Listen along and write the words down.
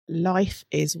life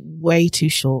is way too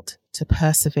short to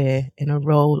persevere in a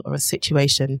role or a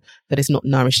situation that is not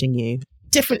nourishing you.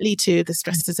 Differently to the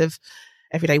stresses of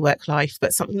everyday work life,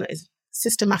 but something that is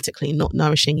systematically not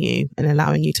nourishing you and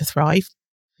allowing you to thrive,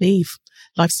 leave.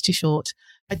 Life's too short.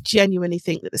 I genuinely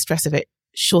think that the stress of it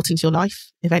shortens your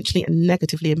life eventually and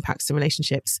negatively impacts the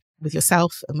relationships with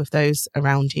yourself and with those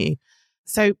around you.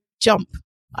 So jump.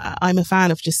 I'm a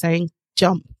fan of just saying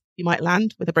jump. You might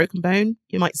land with a broken bone.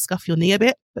 You might scuff your knee a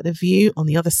bit, but the view on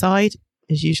the other side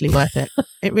is usually worth it.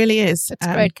 It really is. It's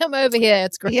great. Come over here.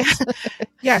 It's great. Yeah.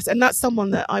 Yes. And that's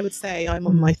someone that I would say I'm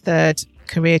on my third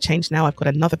career change now. I've got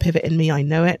another pivot in me. I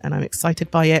know it and I'm excited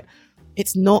by it.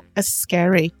 It's not as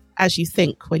scary as you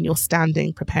think when you're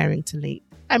standing preparing to leap.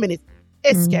 I mean,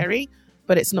 it's scary,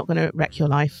 but it's not going to wreck your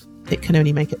life. It can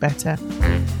only make it better.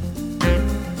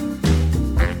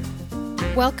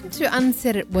 Welcome to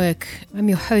Unsaid at Work. I'm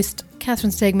your host,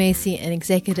 Catherine Stegg-Macy, an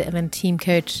executive and team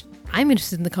coach. I'm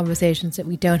interested in the conversations that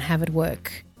we don't have at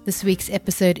work. This week's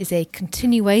episode is a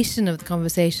continuation of the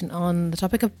conversation on the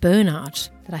topic of burnout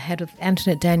that I had with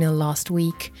Antoinette Daniel last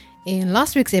week. In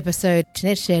last week's episode,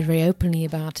 Antoinette shared very openly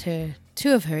about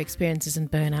two of her experiences in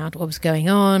burnout, what was going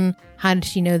on, how did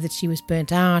she know that she was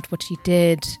burnt out, what she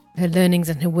did, her learnings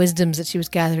and her wisdoms that she was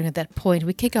gathering at that point.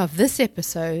 We kick off this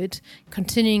episode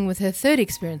continuing with her third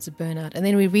experience of burnout, and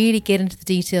then we really get into the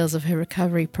details of her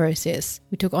recovery process.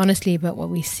 We talk honestly about what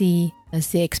we see as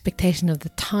the expectation of the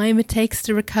time it takes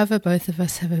to recover. Both of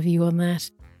us have a view on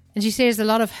that. And she shares a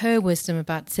lot of her wisdom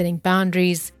about setting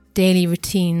boundaries, daily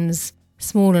routines,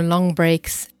 small and long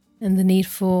breaks, and the need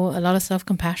for a lot of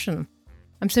self-compassion.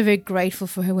 I'm so very grateful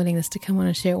for her willingness to come on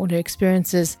and share all her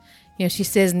experiences. You know, she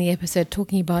says in the episode,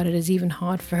 talking about it is even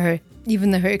hard for her, even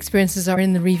though her experiences are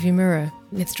in the rearview mirror.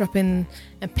 Let's drop in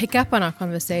and pick up on our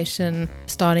conversation,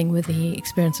 starting with the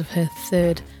experience of her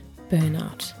third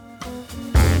burnout.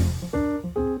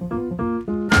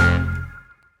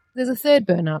 There's a third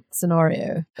burnout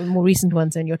scenario, a more recent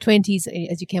one, so in your 20s,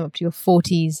 as you came up to your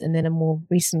 40s, and then a more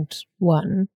recent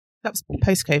one. That was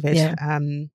post-COVID. Yeah.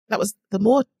 That was the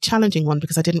more challenging one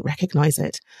because I didn't recognize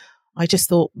it. I just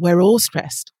thought we're all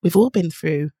stressed. We've all been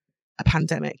through a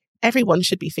pandemic. Everyone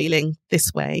should be feeling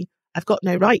this way. I've got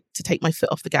no right to take my foot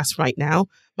off the gas right now.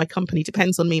 My company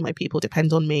depends on me. My people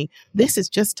depend on me. This is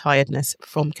just tiredness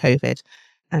from COVID.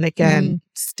 And again,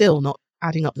 still not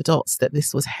adding up the dots that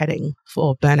this was heading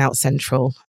for Burnout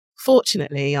Central.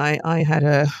 Fortunately, I had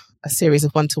a series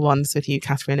of one-to-ones with you,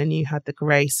 Catherine, and you had the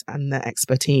grace and the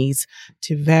expertise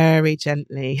to very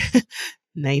gently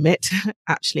name it.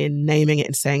 Actually, in naming it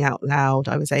and saying out loud,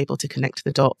 I was able to connect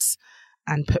the dots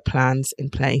and put plans in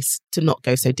place to not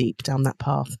go so deep down that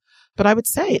path. But I would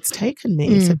say it's taken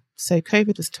me. So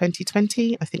COVID was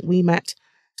 2020. I think we met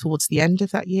towards the end of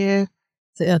that year.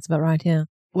 So that's about right, yeah.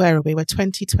 Where are we? We're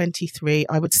 2023.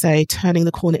 I would say turning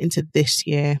the corner into this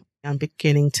year, I'm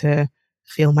beginning to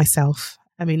feel myself.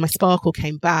 I mean, my sparkle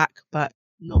came back, but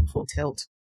not full tilt.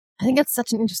 I think that's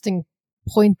such an interesting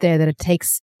point there that it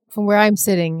takes from where I'm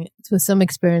sitting with some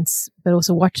experience, but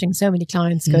also watching so many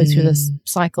clients go through this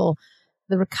cycle.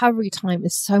 The recovery time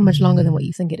is so much longer than what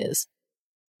you think it is.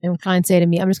 And when clients say to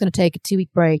me, I'm just going to take a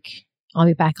 2-week break. I'll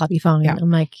be back. I'll be fine. Yeah. I'm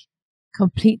like,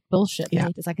 complete bullshit. Yeah.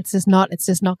 Mate. It's like, it's just not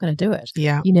going to do it.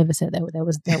 Yeah. You never said that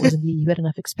wasn't you had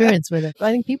enough experience with it. But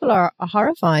I think people are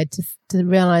horrified to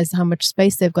realize how much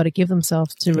space they've got to give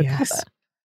themselves to recover. Yes.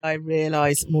 I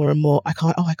realize more and more, I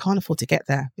can't afford to get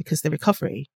there because the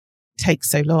recovery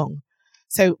takes so long.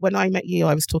 So when I met you,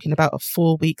 I was talking about a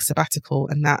 4-week sabbatical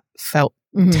and that felt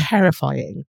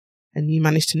terrifying. And you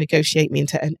managed to negotiate me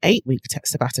into an 8-week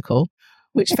sabbatical,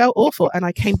 which felt awful. And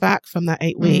I came back from that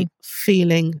 8-week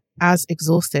feeling as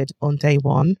exhausted on day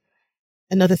one.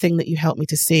 Another thing that you helped me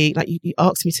to see, like you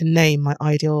asked me to name my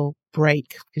ideal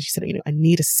break because you said, I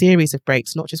need a series of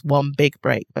breaks, not just one big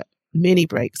break, but mini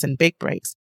breaks and big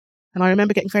breaks. And I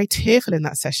remember getting very tearful in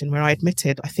that session where I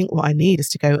admitted, I think what I need is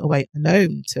to go away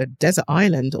alone to a desert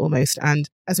island almost. And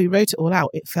as we wrote it all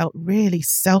out, it felt really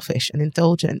selfish and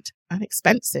indulgent and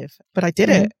expensive, but I did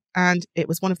it. And it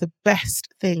was one of the best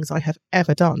things I have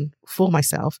ever done for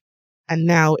myself. And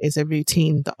now is a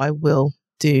routine that I will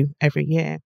do every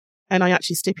year. And I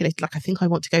actually stipulated, I think I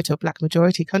want to go to a Black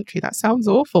majority country. That sounds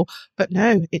awful. But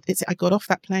no, I got off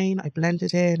that plane. I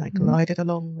blended in. I glided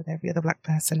along with every other Black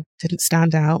person. Didn't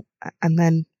stand out. And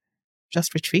then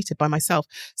just retreated by myself.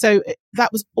 So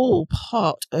that was all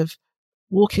part of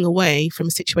walking away from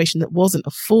a situation that wasn't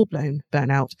a full-blown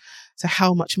burnout. So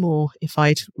how much more if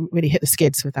I'd really hit the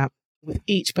skids with that? With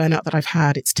each burnout that I've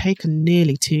had, it's taken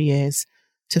nearly 2 years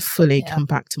to fully come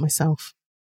back to myself.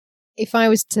 If I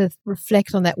was to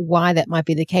reflect on that, why that might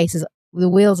be the case is the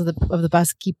wheels of the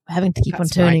bus keep having to keep on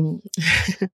turning.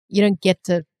 Right. You don't get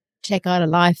to check out of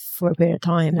life for a period of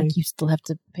time. Like you still have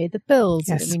to pay the bills.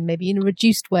 Yes. I mean, maybe in a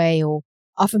reduced way, or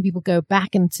often people go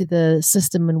back into the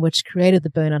system in which created the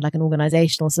burnout, like an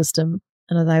organizational system.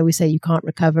 And as I always say, you can't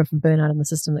recover from burnout in the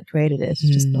system that created it. It's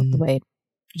just not the way.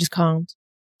 You just can't.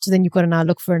 So then you've got to now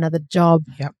look for another job.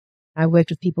 Yep. I worked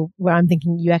with people where I'm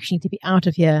thinking you actually need to be out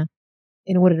of here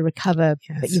in order to recover,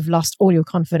 but you've lost all your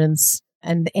confidence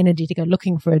and the energy to go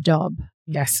looking for a job.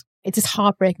 Yes. It's just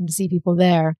heartbreaking to see people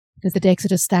there because the decks are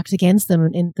just stacked against them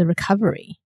in the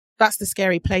recovery. That's the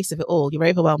scary place of it all. You're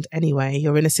overwhelmed anyway.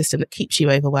 You're in a system that keeps you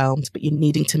overwhelmed, but you're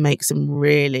needing to make some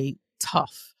really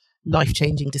tough,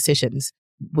 life-changing decisions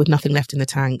with nothing left in the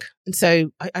tank. And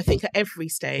so I think at every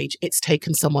stage, it's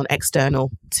taken someone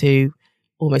external to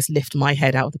almost lift my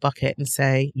head out of the bucket and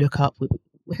say, look up,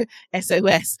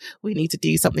 SOS, we need to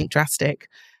do something drastic.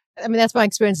 I mean, that's my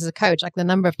experience as a coach. Like the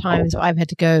number of times I've had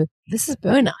to go, this is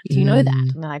burnout. Do you know that?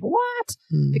 And they're like, what?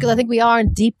 Because I think we are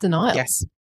in deep denial. Yes.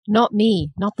 Not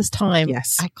me, not this time.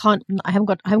 Yes. I haven't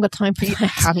got time for that.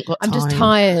 Haven't got time. I'm just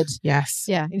tired. Yes.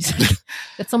 Yeah.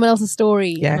 That's someone else's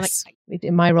story. Yes. Like,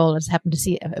 in my role, I just happened to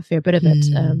see a fair bit of it.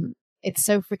 It's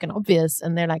so freaking obvious.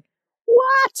 And they're like,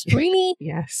 what? Really?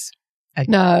 Yes.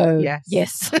 No.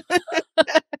 Yes.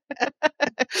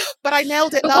 But I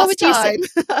nailed it last time.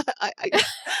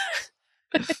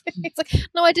 It's like,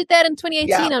 no, I did that in 2018.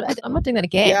 Yeah. I'm not doing that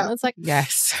again. Yeah. It's like,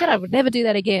 yes. I said I would never do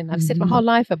that again. I've set my whole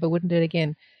life up, I wouldn't do it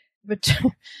again. But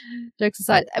jokes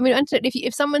aside, I mean,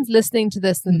 if someone's listening to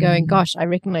this and going, gosh, I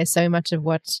recognize so much of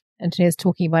what Antoinette's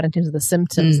talking about in terms of the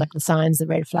symptoms, like the signs, the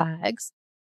red flags,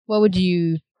 what would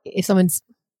you, if someone's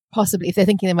if they're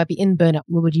thinking they might be in burnout,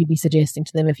 what would you be suggesting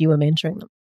to them if you were mentoring them?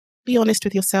 Be honest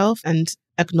with yourself and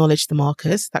acknowledge the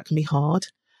markers. That can be hard.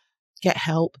 Get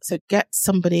help. So get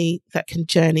somebody that can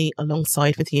journey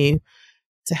alongside with you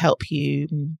to help you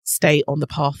stay on the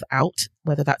path out,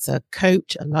 whether that's a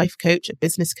coach, a life coach, a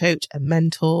business coach, a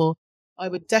mentor. I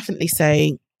would definitely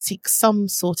say seek some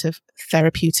sort of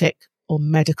therapeutic or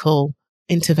medical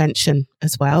intervention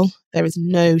as well. There is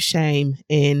no shame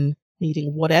in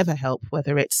needing whatever help,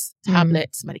 whether it's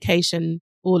tablets, medication,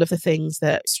 all of the things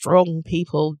that strong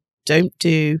people don't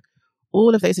do.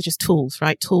 All of those are just tools,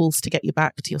 right? Tools to get you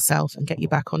back to yourself and get you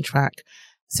back on track.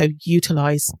 So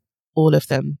utilize all of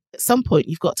them. At some point,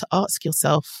 you've got to ask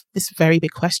yourself this very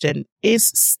big question. Is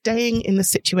staying in the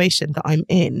situation that I'm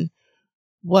in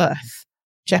worth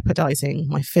jeopardizing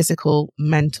my physical,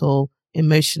 mental,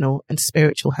 emotional, and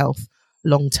spiritual health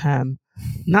long term?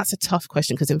 And that's a tough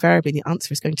question because invariably the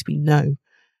answer is going to be no.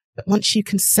 But once you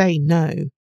can say no,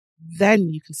 then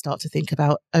you can start to think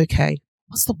about, okay,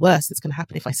 what's the worst that's going to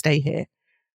happen if I stay here?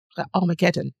 Like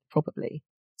Armageddon, probably.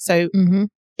 So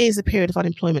is a period of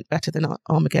unemployment better than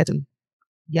Armageddon?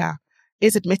 Yeah.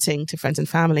 Is admitting to friends and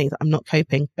family that I'm not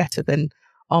coping better than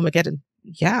Armageddon?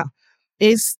 Yeah.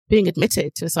 Is being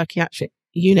admitted to a psychiatric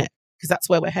unit, because that's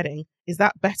where we're heading, is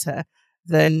that better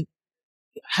than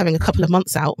having a couple of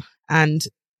months out and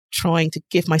trying to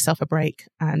give myself a break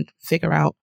and figure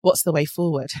out what's the way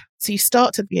forward? So you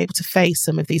start to be able to face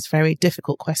some of these very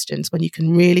difficult questions when you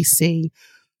can really see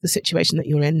the situation that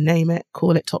you're in, name it,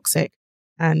 call it toxic,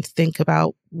 and think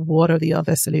about what are the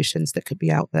other solutions that could be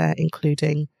out there,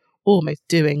 including almost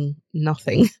doing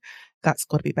nothing. That's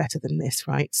got to be better than this,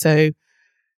 right? So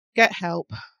get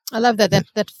help. I love that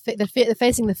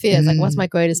facing the fears. Like, what's my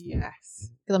greatest?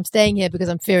 Yes. Because I'm staying here because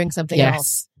I'm fearing something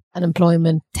else.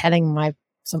 Unemployment, telling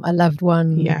a loved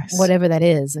one, whatever that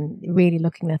is, and really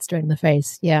looking that straight in the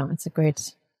face. Yeah, it's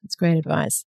great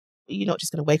advice. You're not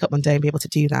just going to wake up one day and be able to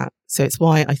do that. So it's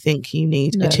why I think you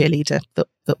need a cheerleader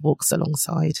that walks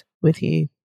alongside with you.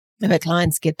 I've had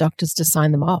clients get doctors to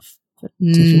sign them off for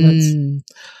 2-3 months.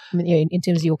 I mean, in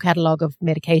terms of your catalogue of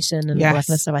medication and all that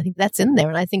kind of stuff, I think that's in there.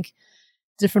 And I think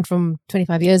different from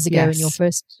 25 years ago in your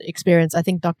first experience, I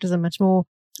think doctors are much more,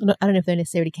 I don't know if they're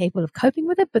necessarily capable of coping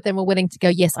with it, but they're more willing to go,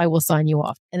 yes, I will sign you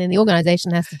off. And then the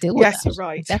organisation has to deal with that. Yes, you're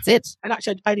right. That's it. And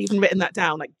actually, I'd even written that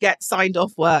down, like get signed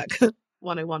off work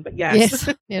 101, but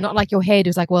yes. Yeah, not like your head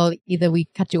was like, well, either we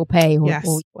cut your pay or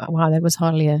wow, that was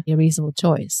hardly a reasonable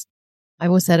choice. I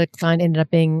also had a client ended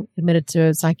up being admitted to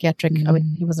a psychiatric, I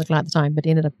mean, he wasn't a client at the time, but he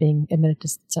ended up being admitted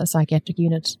to a psychiatric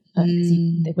unit because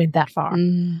they went that far. I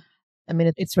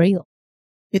mean, it's real.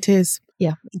 It is.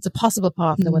 Yeah, it's a possible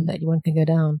path, the one that one can go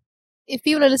down. If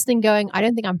people are listening going, I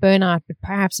don't think I'm burnout, but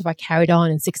perhaps if I carried on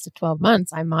in 6 to 12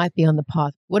 months, I might be on the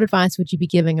path. What advice would you be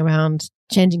giving around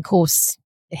changing course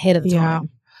ahead of the time?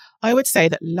 I would say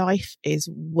that life is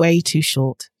way too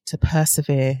short to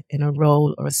persevere in a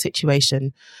role or a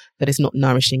situation that is not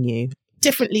nourishing you.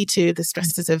 Differently to the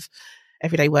stresses of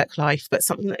everyday work life, but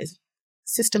something that is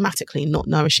systematically not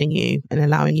nourishing you and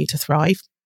allowing you to thrive,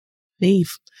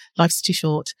 leave. Life's too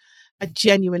short. I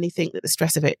genuinely think that the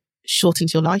stress of it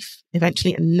shortens your life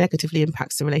eventually and negatively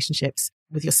impacts the relationships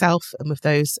with yourself and with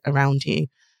those around you.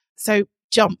 So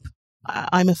jump.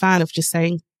 I'm a fan of just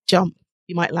saying jump.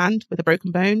 You might land with a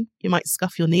broken bone. You might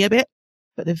scuff your knee a bit,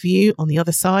 but the view on the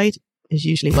other side is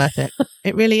usually worth it.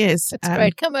 It really is. It's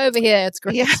great. Come over here. It's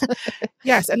great. Yeah.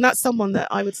 Yes. And that's someone that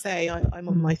I would say I'm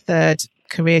on my third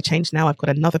career change now. I've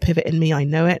got another pivot in me. I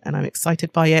know it and I'm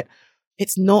excited by it.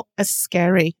 It's not as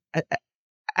scary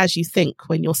as you think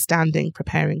when you're standing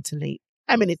preparing to leap.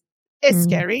 I mean, it's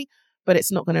scary, but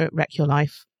it's not going to wreck your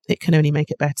life. It can only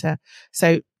make it better.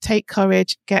 So take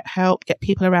courage, get help, get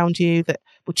people around you that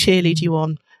will cheerlead you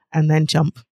on, and then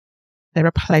jump. There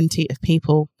are plenty of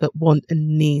people that want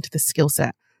and need the skill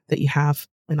set that you have.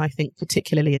 And I think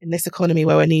particularly in this economy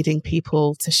where we're needing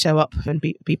people to show up and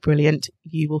be brilliant,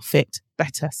 you will fit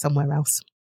better somewhere else.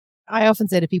 I often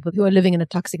say to people who are living in a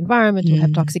toxic environment or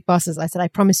have toxic bosses, I said, I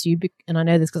promise you, and I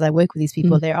know this because I work with these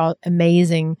people, there are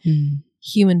amazing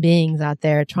human beings out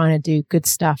there trying to do good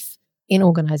stuff in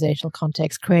organizational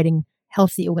context, creating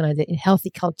healthy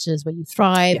cultures where you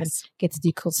thrive and get to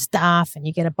do cool stuff, and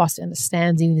you get a boss who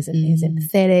understands you and is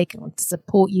empathetic and wants to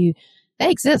support you. They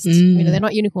exist. You know, they're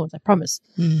not unicorns, I promise.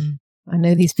 I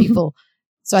know these people.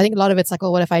 So I think a lot of it's like,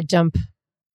 oh, what if I jump?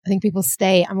 I think people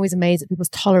stay. I'm always amazed at people's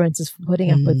tolerances for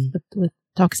putting up with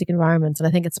toxic environments. And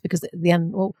I think it's because at the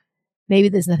end, well, maybe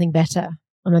there's nothing better.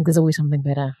 I'm like, there's always something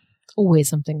better. Always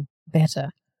something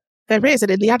better. There is. And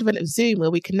in the advent of Zoom,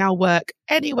 where we can now work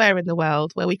anywhere in the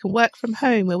world, where we can work from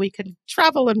home, where we can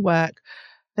travel and work,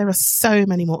 there are so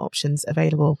many more options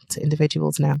available to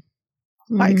individuals now.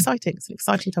 Quite exciting. It's an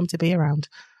exciting time to be around.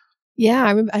 Yeah,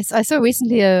 I remember I saw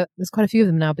recently, there's quite a few of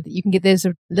them now, but you can get those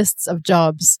lists of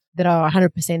jobs that are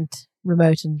 100%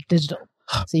 remote and digital.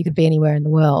 So you could be anywhere in the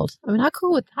world. I mean, how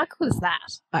cool is that?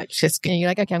 You're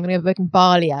like, okay, I'm going to go work in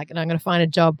Bali, and I'm going to find a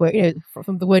job where, you know,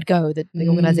 from the word go, that the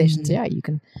organization says, yeah, you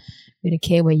can, we don't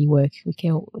care where you work. We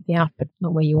care what the output,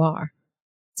 not where you are.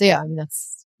 So yeah, I mean,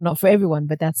 that's not for everyone,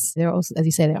 but there are also, as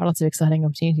you say, there are lots of exciting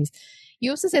opportunities.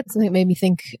 You also said something that made me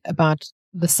think about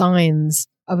the signs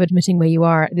of admitting where you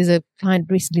are. There's a client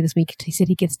recently this week, he said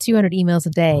he gets 200 emails a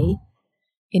day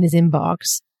in his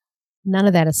inbox. None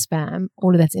of that is spam.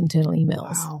 All of that's internal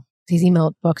emails. Wow. His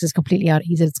email box is completely out.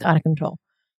 He said it's out of control.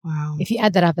 Wow. If you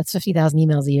add that up, that's 50,000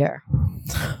 emails a year.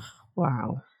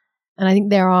 Wow. And I think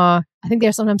there are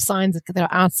sometimes signs that are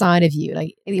outside of you.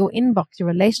 Like your inbox, your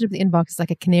relationship with the inbox is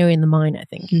like a canary in the mine, I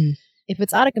think. If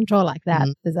it's out of control like that,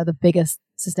 there's other biggest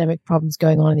systemic problems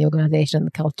going on in the organization,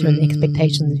 the culture, and the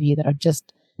expectations of you that are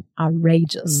just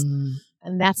outrageous.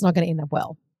 And that's not going to end up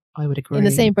well. I would agree. In the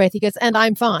same breath, he goes, and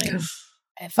I'm fine.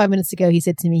 5 minutes ago, he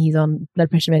said to me he's on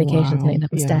blood pressure medication and end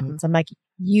up with statins. I'm like,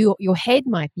 your head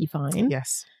might be fine.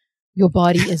 Yes. Your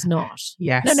body is not.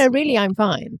 Yes. No, really, I'm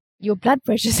fine. Your blood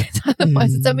pressure says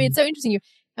otherwise. I mean, it's so interesting.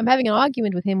 I'm having an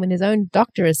argument with him when his own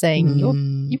doctor is saying,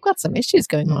 you've got some issues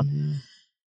going on.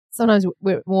 Sometimes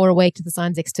we're more awake to the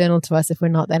signs external to us if we're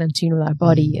not that in tune with our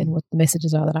body and what the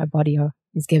messages are that our body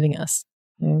is giving us.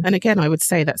 Yeah. And again, I would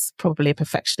say that's probably a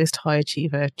perfectionist high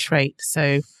achiever trait.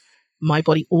 So my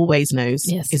body always knows,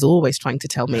 is always trying to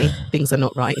tell me things are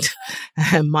not right.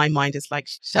 And my mind is like,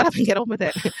 shut up and get on with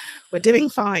it. We're doing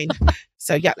fine.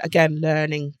 So yeah, again,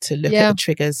 learning to look at the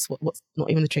triggers, what's not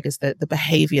even the triggers, the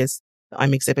behaviors that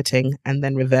I'm exhibiting, and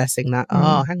then reversing that.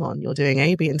 Hang on, you're doing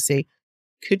A, B, and C.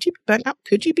 Could you be burnt out?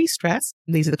 Could you be stressed?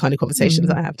 And these are the kind of conversations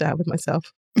that I have to have with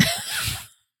myself.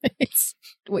 It's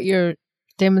what you're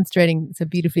demonstrating so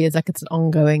beautifully is like it's an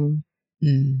ongoing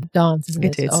dance, isn't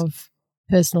it? It is. Of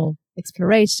personal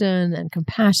exploration and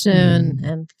compassion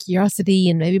and curiosity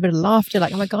and maybe a bit of laughter.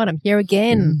 Like, oh my God, I'm here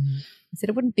again. I said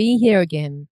I wouldn't be here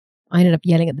again. I ended up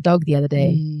yelling at the dog the other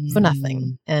day for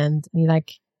nothing. And you're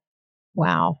like,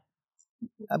 wow,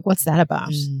 what's that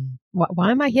about?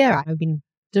 Why am I here? I've been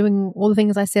doing all the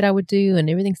things I said I would do and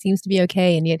everything seems to be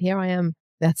okay. And yet here I am.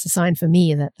 That's a sign for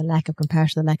me that the lack of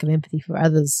compassion, the lack of empathy for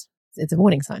others, it's a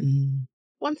warning sign.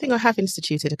 One thing I have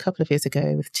instituted a couple of years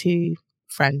ago with two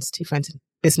friends,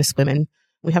 business women,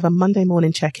 we have a Monday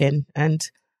morning check-in, and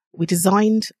we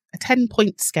designed a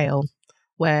 10-point scale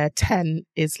where 10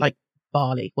 is like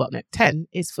Bali. Well, no, 10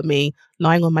 is for me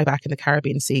lying on my back in the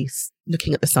Caribbean Sea,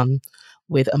 looking at the sun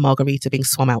with a margarita being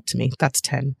swum out to me. That's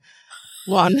 10.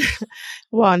 One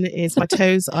is my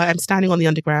toes. I'm standing on the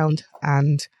underground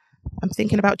and I'm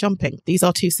thinking about jumping. These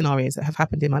are two scenarios that have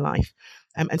happened in my life.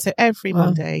 And so every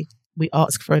Monday we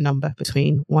ask for a number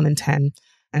between 1 and 10.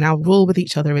 And our rule with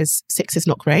each other is 6 is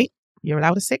not great. You're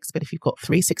allowed a 6, but if you've got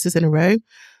 3 6s in a row,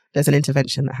 there's an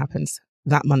intervention that happens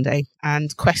that Monday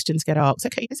and questions get asked.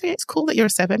 Okay, it's cool that you're a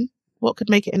 7. What could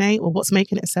make it an 8 or what's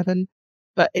making it a 7?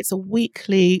 But it's a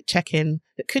weekly check-in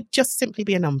that could just simply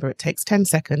be a number. It takes 10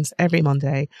 seconds every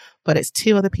Monday, but it's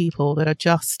 2 other people that are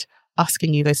just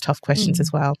asking you those tough questions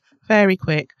as well. Very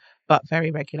quick, but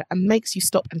very regular, and makes you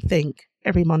stop and think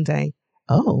every Monday,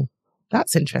 oh,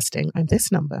 that's interesting. I'm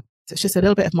this number. So it's just a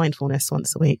little bit of mindfulness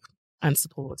once a week and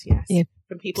support, yes. Yeah.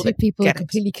 From people 2 that people get are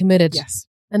completely committed. Yes.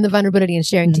 And the vulnerability and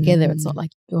sharing together. It's not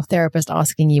like your therapist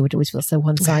asking you, which always feels so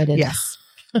one-sided. Yes.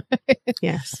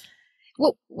 Yes.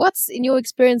 Well, what's in your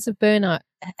experience of burnout,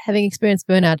 having experienced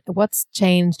burnout, what's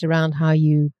changed around how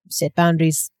you set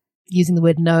boundaries, using the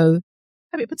word no?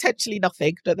 I mean, potentially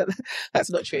nothing, but that's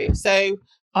not true. So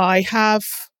I have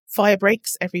fire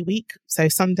breaks every week. So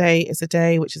Sunday is a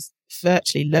day which is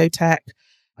virtually low tech.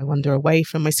 I wander away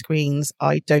from my screens.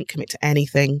 I don't commit to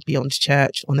anything beyond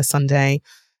church on a Sunday.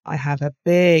 I have a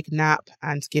big nap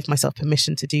and give myself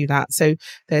permission to do that. So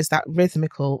there's that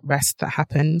rhythmical rest that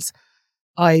happens.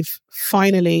 I've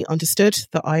finally understood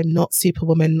that I'm not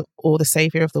Superwoman or the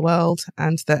savior of the world,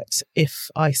 and that if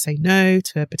I say no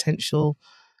to a potential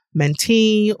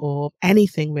mentee or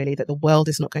anything really, that the world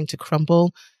is not going to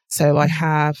crumble. So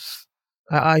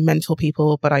I mentor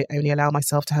people, but I only allow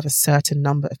myself to have a certain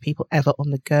number of people ever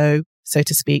on the go, so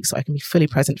to speak, so I can be fully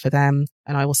present for them.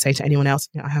 And I will say to anyone else,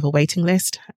 I have a waiting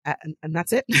list and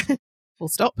that's it. Full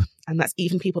stop. And that's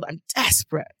even people that I'm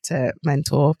desperate to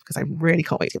mentor because I really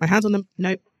can't wait to get my hands on them.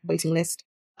 No, waiting list.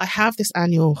 I have this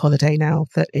annual holiday now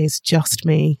that is just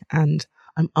me, and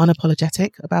I'm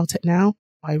unapologetic about it now.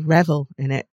 I revel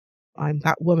in it. I'm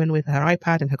that woman with her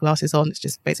iPad and her glasses on. It's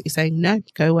just basically saying, no,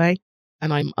 go away.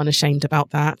 And I'm unashamed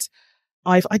about that.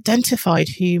 I've identified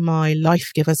who my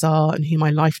life givers are and who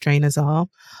my life drainers are.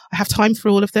 I have time for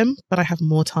all of them, but I have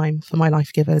more time for my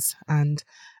life givers and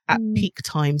at peak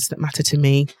times that matter to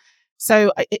me.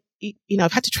 So,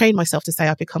 I've had to train myself to say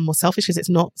I've become more selfish, because it's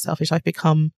not selfish. I've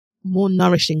become more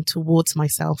nourishing towards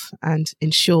myself and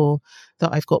ensure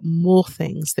that I've got more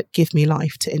things that give me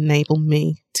life to enable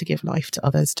me to give life to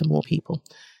others, to more people.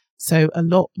 So a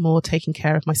lot more taking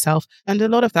care of myself. And a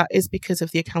lot of that is because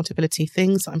of the accountability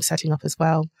things I'm setting up as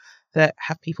well, that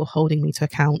have people holding me to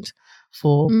account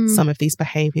for some of these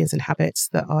behaviors and habits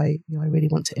that I really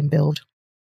want to inbuild.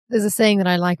 There's a saying that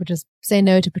I like, which is say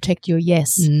no to protect your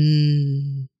yes.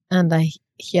 And I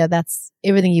hear that's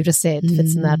everything you've just said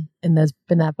fits in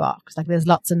that box. Like there's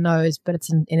lots of no's, but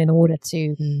it's in order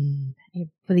to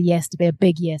for the yes to be a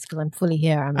big yes, because I'm fully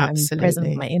here. I'm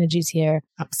present. My energy's here.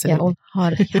 Absolutely. Yeah, all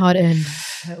hard earned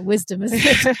wisdom is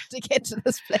to get to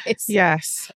this place.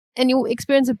 Yes. And your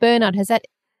experience of burnout, has that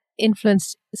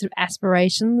influenced sort of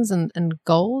aspirations and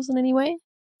goals in any way?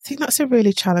 I think that's a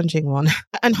really challenging one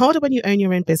and harder when you own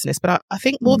your own business. But I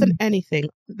think more than anything,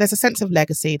 there's a sense of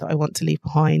legacy that I want to leave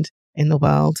behind in the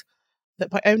world.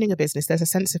 That by owning a business, there's a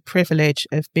sense of privilege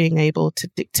of being able to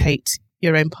dictate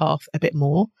your own path a bit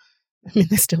more. I mean,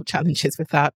 there's still challenges with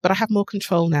that, but I have more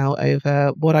control now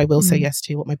over what I will say yes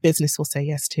to, what my business will say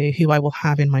yes to, who I will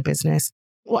have in my business.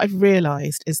 What I've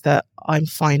realized is that I'm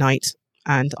finite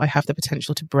and I have the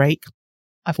potential to break.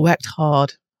 I've worked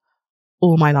hard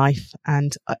all my life,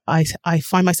 and I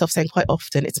find myself saying quite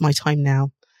often, it's my time now.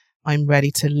 I'm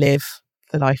ready to live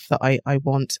the life that I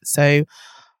want. So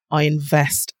I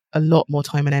invest a lot more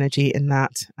time and energy in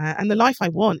that. And the life I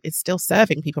want is still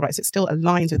serving people, right? So it still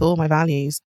aligns with all my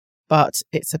values, but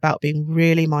it's about being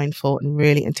really mindful and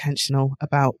really intentional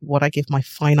about what I give my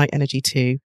finite energy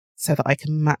to, so that I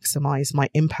can maximize my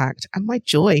impact and my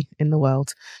joy in the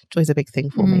world. Joy is a big thing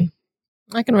for me.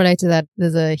 I can relate to that.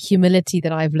 There's a humility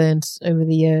that I've learned over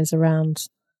the years around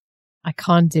I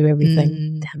can't do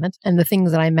everything, damn it. And the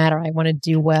things that I matter, I want to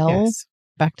do well. Yes.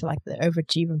 Back to like the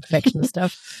overachieve and perfectionist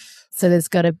stuff. So there's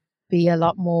got to be a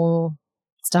lot more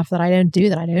stuff that I don't do,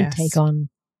 that I don't take on.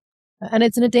 And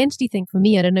it's an identity thing for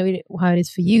me. I don't know how it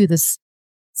is for you. This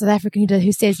South African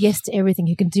who says yes to everything,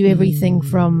 who can do everything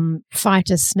from fight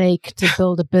a snake to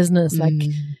build a business. Like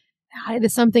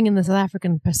there's something in the South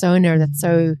African persona that's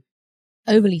so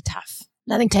overly tough.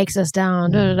 Nothing takes us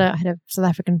down. I had a South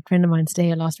African friend of mine stay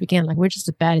here last weekend. Like, we're just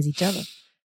as bad as each other.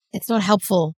 It's not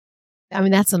helpful. I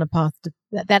mean, that's on a path to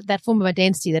that form of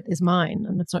identity that is mine,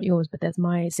 and it's not yours, but that's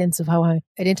my sense of how I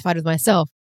identified with myself.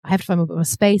 I have to find a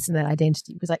space in that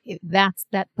identity, because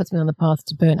that puts me on the path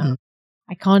to burnout.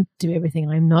 I can't do everything.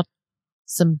 I'm not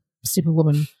some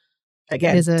superwoman.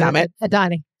 Again, damn it. A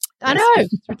dining. I know.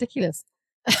 It's ridiculous.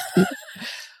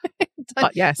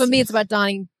 But yes. For me, it's about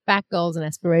dialing back goals and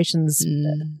aspirations.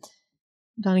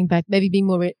 Dialing back, maybe being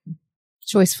more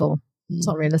choiceful. It's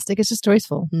not realistic. It's just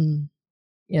choiceful.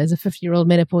 as a 50-year-old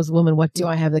menopausal woman, what do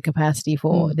I have the capacity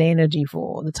for, the energy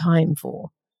for, the time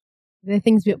for? There are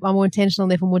things that are more intentional,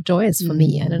 therefore more joyous for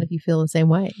me. I don't know if you feel the same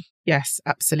way. Yes,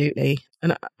 absolutely.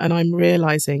 And I'm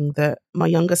realizing that my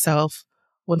younger self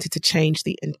wanted to change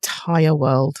the entire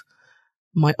world.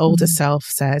 My older self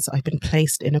says I've been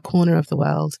placed in a corner of the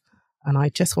world and I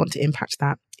just want to impact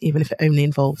that, even if it only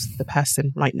involves the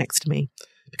person right next to me,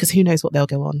 because who knows what they'll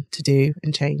go on to do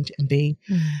and change and be.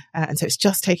 And so it's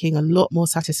just taking a lot more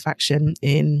satisfaction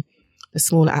in the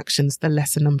smaller actions, the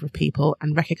lesser number of people,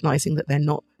 and recognizing that they're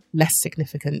not less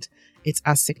significant. It's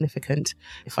as significant.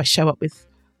 If I show up with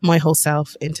my whole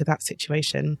self into that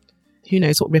situation, who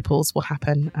knows what ripples will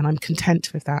happen, and I'm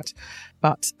content with that.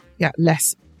 But yeah,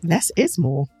 less is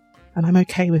more, and I'm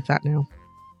okay with that now.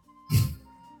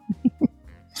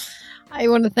 I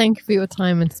want to thank you for your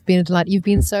time. It's been a delight. You've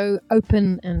been so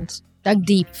open and dug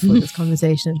deep for this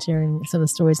conversation, sharing some of the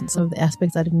stories and some of the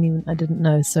aspects I didn't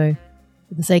know. So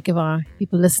for the sake of our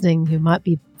people listening who might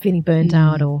be feeling burnt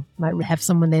out or might have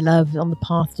someone they love on the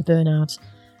path to burnout,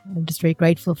 I'm just very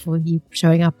grateful for you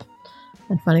showing up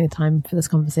and finding the time for this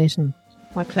conversation.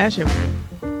 My pleasure.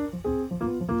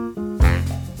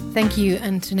 Thank you,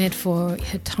 Antoinette, for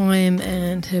her time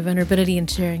and her vulnerability in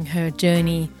sharing her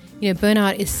journey.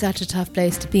 Burnout is such a tough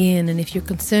place to be in, and if you're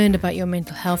concerned about your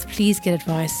mental health, please get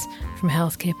advice from a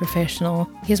healthcare professional.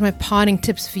 Here's my parting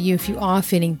tips for you if you are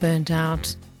feeling burnt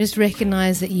out. Just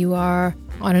recognize that you are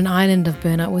on an island of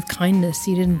burnout with kindness.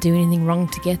 You didn't do anything wrong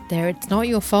to get there. It's not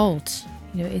your fault.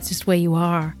 It's just where you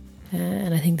are.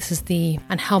 And I think this is the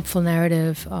unhelpful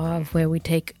narrative of where we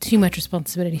take too much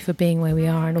responsibility for being where we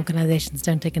are, and organizations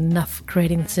don't take enough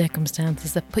creating the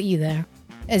circumstances that put you there.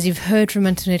 As you've heard from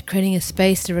Antoinette, creating a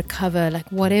space to recover,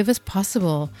 like whatever's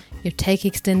possible. Take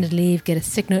extended leave, get a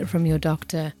sick note from your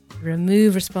doctor,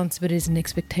 remove responsibilities and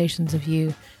expectations of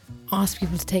you, ask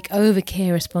people to take over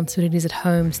care responsibilities at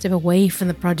home, step away from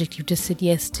the project you've just said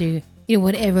yes to.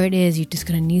 Whatever it is, you're just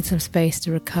going to need some space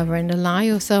to recover, and allow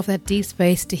yourself that deep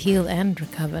space to heal and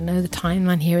recover. No, the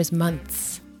timeline here is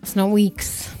months. It's not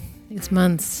weeks, it's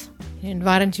months.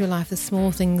 Invite into your life the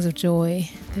small things of joy,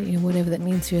 whatever that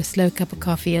means for you, a slow cup of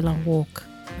coffee, a long walk.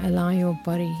 Allow your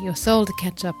body, your soul to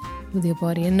catch up with your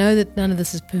body, and know that none of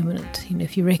this is permanent.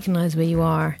 If you recognize where you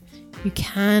are, you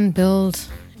can build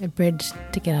a bridge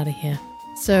to get out of here.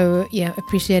 So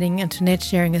appreciating Antoinette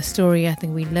sharing her story, I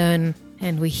think we learn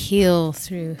and we heal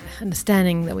through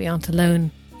understanding that we aren't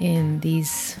alone in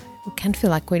these what can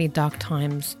feel like really dark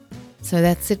times. So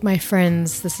that's it, my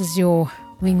friends. This is your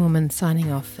Wing Woman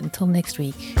signing off. Until next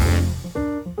week.